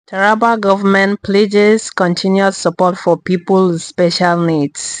Taraba government pledges continued support for people with special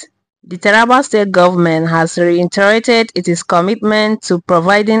needs. The Taraba state government has reiterated its commitment to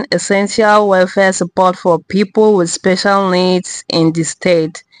providing essential welfare support for people with special needs in the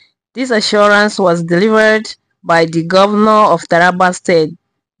state. This assurance was delivered by the governor of Taraba state,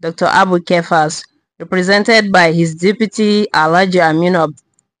 Dr. Abu Kefas, represented by his deputy Alhaji Aminu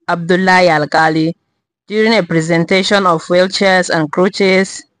Abdullahi Alkali, during a presentation of wheelchairs and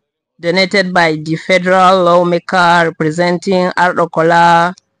crutches donated by the federal lawmaker representing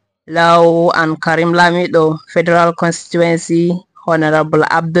Ardokola, Lau and Karim Lamido Federal Constituency, Honorable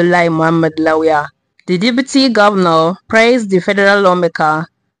Abdullahi Muhammad Lauya. The deputy governor praised the federal lawmaker,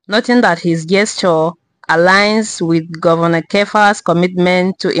 noting that his gesture aligns with Governor Kefa's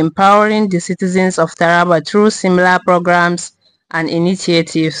commitment to empowering the citizens of Taraba through similar programs and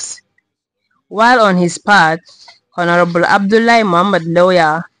initiatives. While on his part, Honorable Abdullahi Muhammad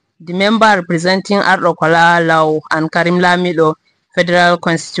Lauya, the member representing Ardokola, Lau and Karim Lamido Federal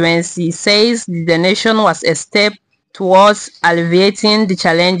Constituency, says the donation was a step towards alleviating the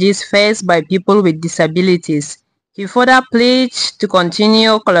challenges faced by people with disabilities. He further pledged to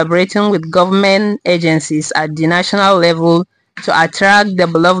continue collaborating with government agencies at the national level to attract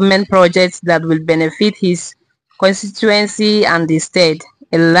development projects that will benefit his constituency and the state,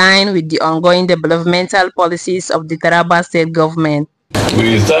 in line with the ongoing developmental policies of the Taraba state government.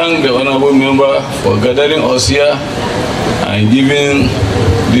 We thank the honorable member for gathering us here and giving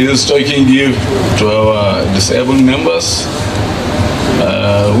this token gift to our disabled members,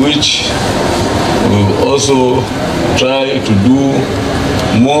 which we will also try to do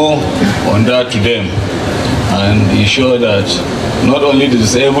more on that to them and ensure that not only the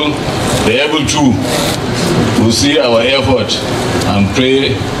disabled, the able too will see our effort and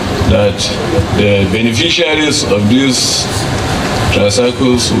pray that the beneficiaries of these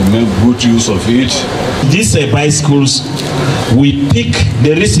tricycles will make good use of it. These bicycles, we pick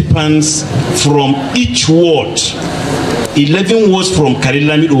the recipients from each ward. 11 wards from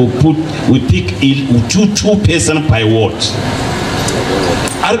Karilami, we pick 2 persons per ward.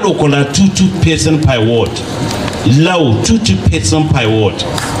 Ardokola 2 persons per ward. Lau 2 persons per ward.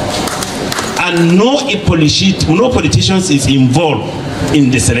 And no politicians is involved in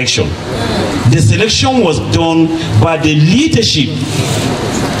the selection. The selection was done by the leadership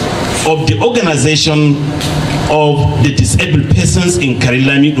of the organization of the disabled persons in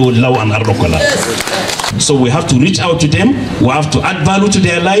Karilami, Lau and Ardokola. So we have to reach out to them, we have to add value to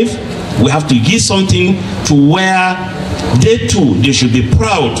their life, we have to give something to where they too, they should be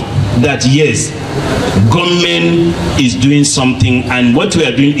proud that yes, government is doing something, and what we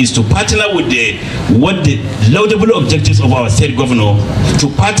are doing is to partner with the laudable objectives of our state governor, to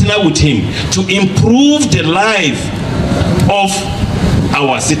partner with him to improve the life of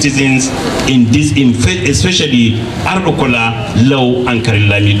our citizens in this, especially Ardokola, Lau and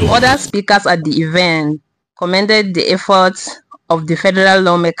Karilamido. Other speakers at the event commended the efforts of the federal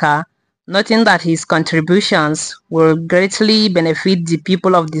lawmaker, noting that his contributions will greatly benefit the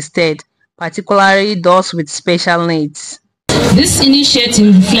people of the state, particularly those with special needs. This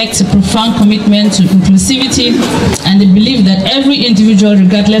initiative reflects a profound commitment to inclusivity and the belief that every individual,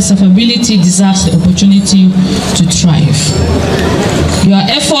 regardless of ability, deserves the opportunity to thrive. Your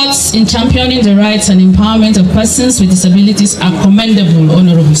efforts in championing the rights and empowerment of persons with disabilities are commendable,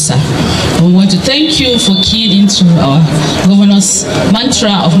 Honorable Sir. We want to thank you for keying into our governor's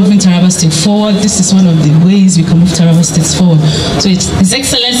mantra of moving Taraba State forward. This is one of the ways we can move Taraba State forward. So His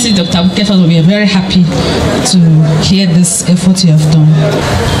Excellency Dr. Abukefa will be very happy to hear this effort you have done.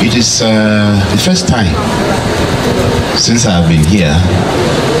 It is the first time since I have been here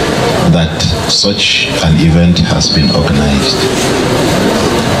that such an event has been organized.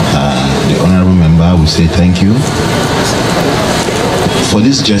 The honorable member will say thank you for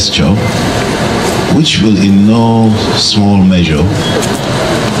this gesture, which will in no small measure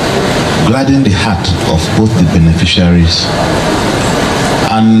gladden the heart of both the beneficiaries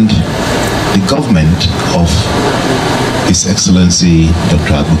and the government of His Excellency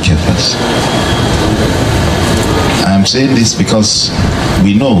Dr. Abu Kefas. I am saying this because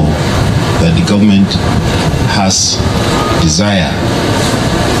we know that the government has desire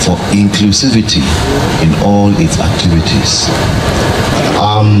for inclusivity in all its activities.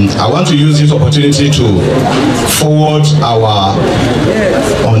 I want to use this opportunity to forward our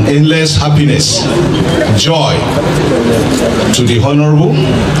endless happiness, joy to the Honorable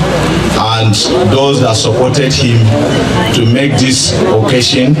and those that supported him to make this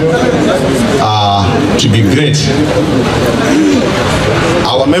occasion to be great.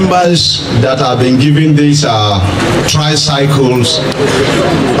 Our members that have been given these tricycles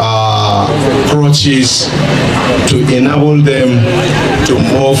crutches to enable them to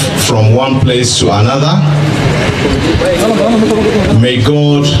move from one place to another. May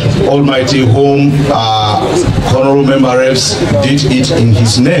God Almighty, whom honorable member reps did it in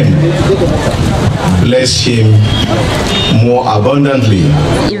his name, bless him more abundantly.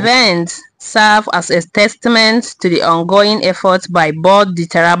 Events serve as a testament to the ongoing efforts by both the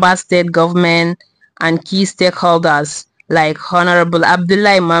Taraba state government and key stakeholders like Honorable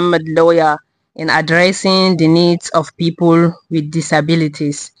Abdullahi Muhammad Lauya in addressing the needs of people with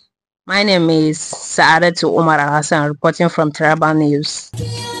disabilities. My name is Saadatu Umar Hassan, reporting from Taraba News.